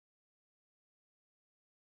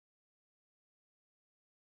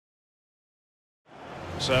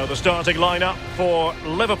So the starting lineup for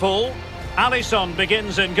Liverpool. Alisson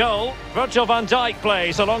begins in goal. Virgil van Dijk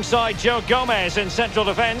plays alongside Joe Gomez in central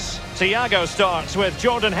defence. Thiago starts with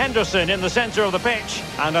Jordan Henderson in the centre of the pitch.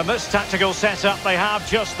 And in this tactical setup, they have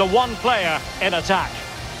just the one player in attack.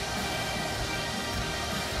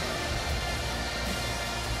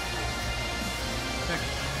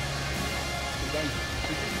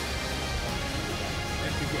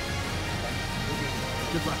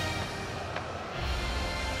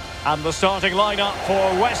 And the starting lineup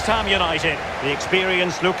for West Ham United. The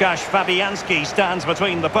experienced Łukasz Fabianski stands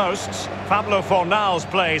between the posts. Pablo Fornals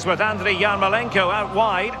plays with Andriy Yarmolenko out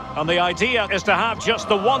wide. And the idea is to have just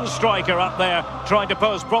the one striker up there trying to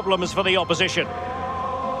pose problems for the opposition.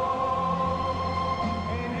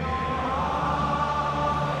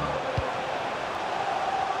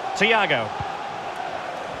 Thiago.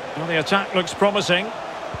 Well, the attack looks promising.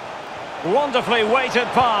 Wonderfully weighted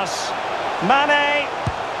pass. Mane.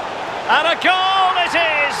 And a goal it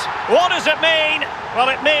is! What does it mean? Well,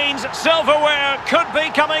 it means silverware could be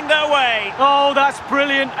coming their way. Oh, that's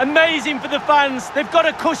brilliant. Amazing for the fans. They've got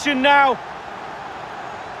a cushion now.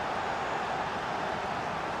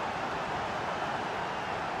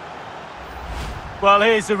 Well,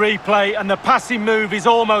 here's the replay, and the passing move is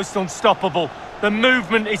almost unstoppable. The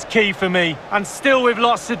movement is key for me. And still with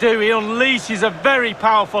lots to do, he unleashes a very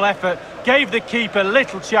powerful effort. Gave the keeper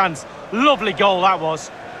little chance. Lovely goal that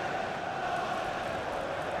was.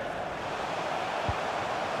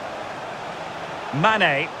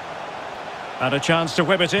 Mane. And a chance to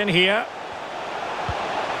whip it in here.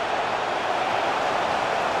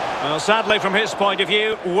 Well, sadly, from his point of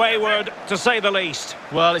view, wayward, to say the least.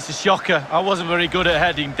 Well, it's a shocker. I wasn't very good at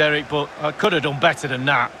heading, Derek, but I could have done better than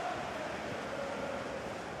that.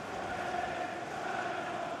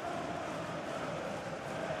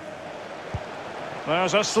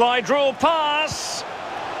 There's a slide rule pass.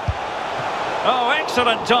 Oh,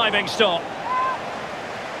 excellent diving stop.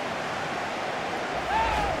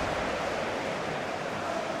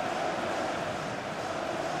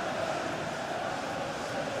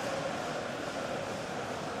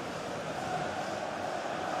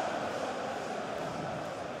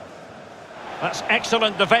 That's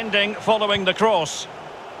excellent defending following the cross.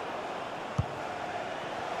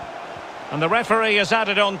 And the referee has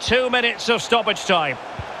added on 2 minutes of stoppage time.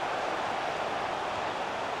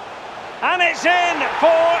 And it's in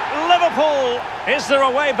for Liverpool. Is there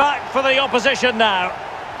a way back for the opposition now?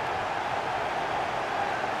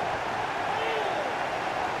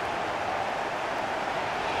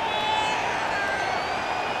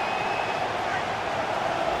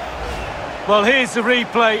 Well, here's the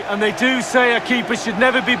replay, and they do say a keeper should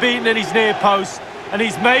never be beaten in his near post, and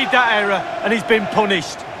he's made that error, and he's been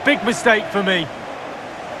punished. Big mistake for me.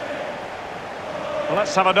 Well,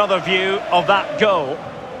 let's have another view of that goal.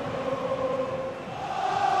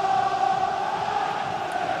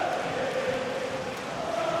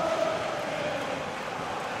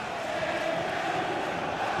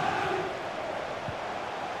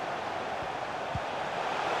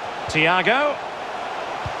 Thiago.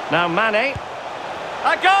 Now Mane.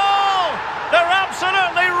 A goal! They're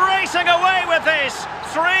absolutely racing away with this.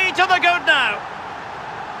 3 to the good now.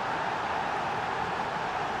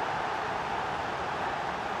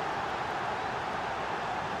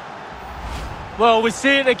 Well, we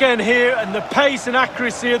see it again here, and the pace and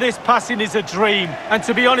accuracy of this passing is a dream. And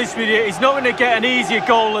to be honest with you, he's not going to get an easier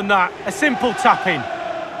goal than that. A simple tap-in.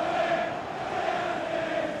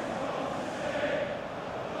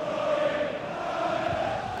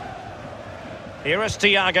 Here is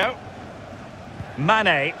Thiago.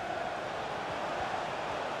 Mane.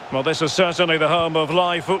 Well, this is certainly the home of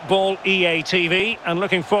live football, EA TV, and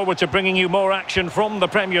looking forward to bringing you more action from the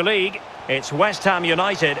Premier League. It's West Ham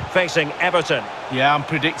United facing Everton. Yeah, I'm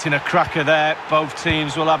predicting a cracker there. Both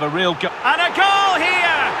teams will have a real go. And a goal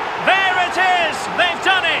here! There it is! They've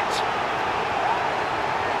done it!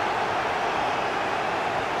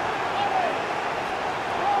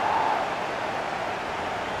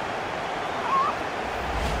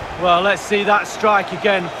 Well, let's see that strike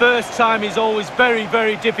again. First time is always very,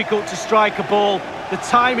 very difficult to strike a ball. The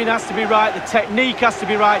timing has to be right, the technique has to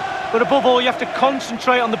be right, but above all, you have to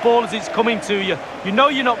concentrate on the ball as it's coming to you. You know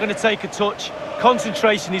you're not going to take a touch.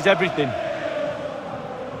 Concentration is everything.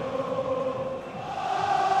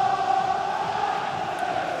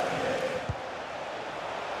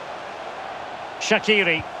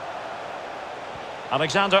 Shaqiri.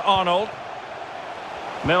 Alexander-Arnold.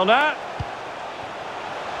 Milner.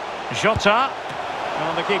 Jota.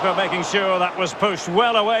 Well, the keeper making sure that was pushed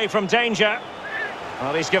well away from danger.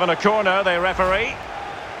 Well, he's given a corner, the referee.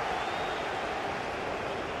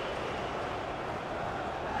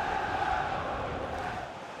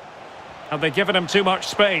 Have they given him too much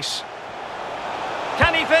space?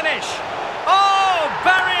 Can he finish? Oh,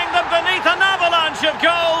 burying them beneath an avalanche of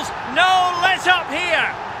goals. No let up here.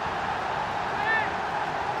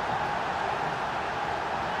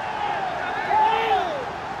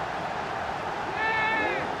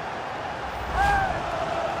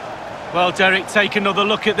 Well, Derek, take another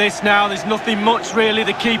look at this now. There's nothing much really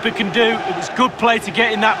the keeper can do. It was good play to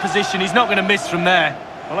get in that position. He's not going to miss from there.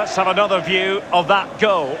 Well, let's have another view of that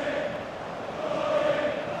goal.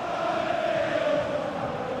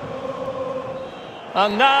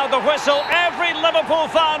 And now the whistle every Liverpool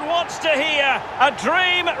fan wants to hear. A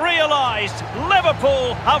dream realised.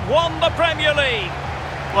 Liverpool have won the Premier League.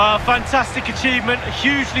 Well, fantastic achievement, a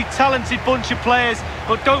hugely talented bunch of players,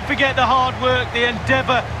 but don't forget the hard work, the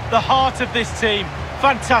endeavour, the heart of this team.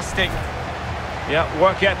 Fantastic. Yeah,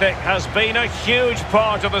 work ethic has been a huge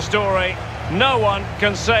part of the story. No one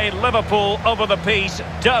can say Liverpool over the piece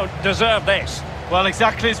don't deserve this. Well,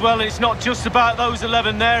 exactly as well. It's not just about those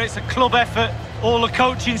 11 there, it's a club effort. All the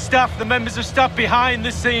coaching staff, the members of staff behind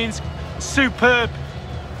the scenes, superb.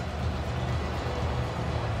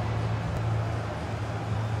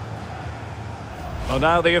 Well,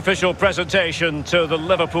 now the official presentation to the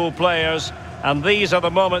Liverpool players. And these are the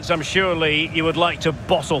moments I'm surely you would like to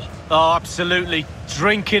bottle. Oh, absolutely.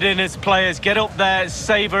 Drink it in as players. Get up there,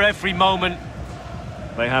 savour every moment.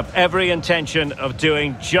 They have every intention of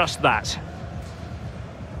doing just that.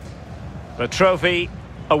 The trophy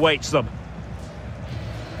awaits them.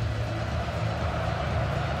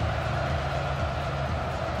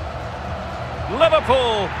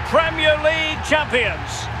 Liverpool, Premier League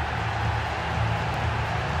champions.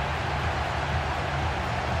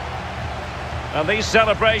 And these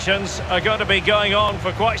celebrations are going to be going on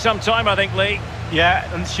for quite some time, I think, Lee. Yeah,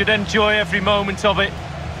 and should enjoy every moment of it.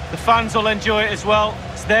 The fans will enjoy it as well.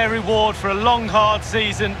 It's their reward for a long, hard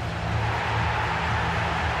season.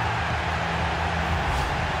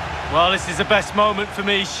 Well, this is the best moment for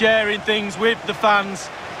me, sharing things with the fans.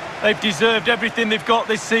 They've deserved everything they've got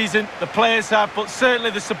this season. The players have, but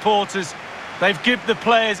certainly the supporters. They've given the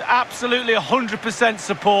players absolutely 100%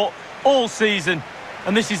 support all season,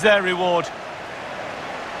 and this is their reward.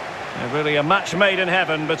 Really a match made in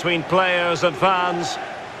heaven between players and fans.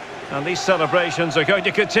 And these celebrations are going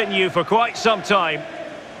to continue for quite some time.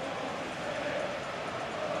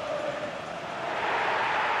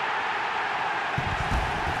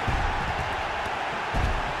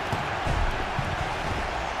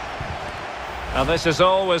 And this is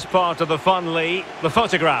always part of the fun, Lee, the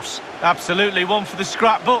photographs. Absolutely, one for the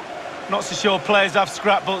scrapbook. Not so sure players have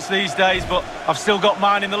scrapbooks these days, but I've still got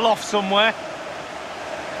mine in the loft somewhere.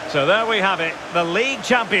 So there we have it, the league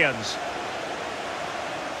champions.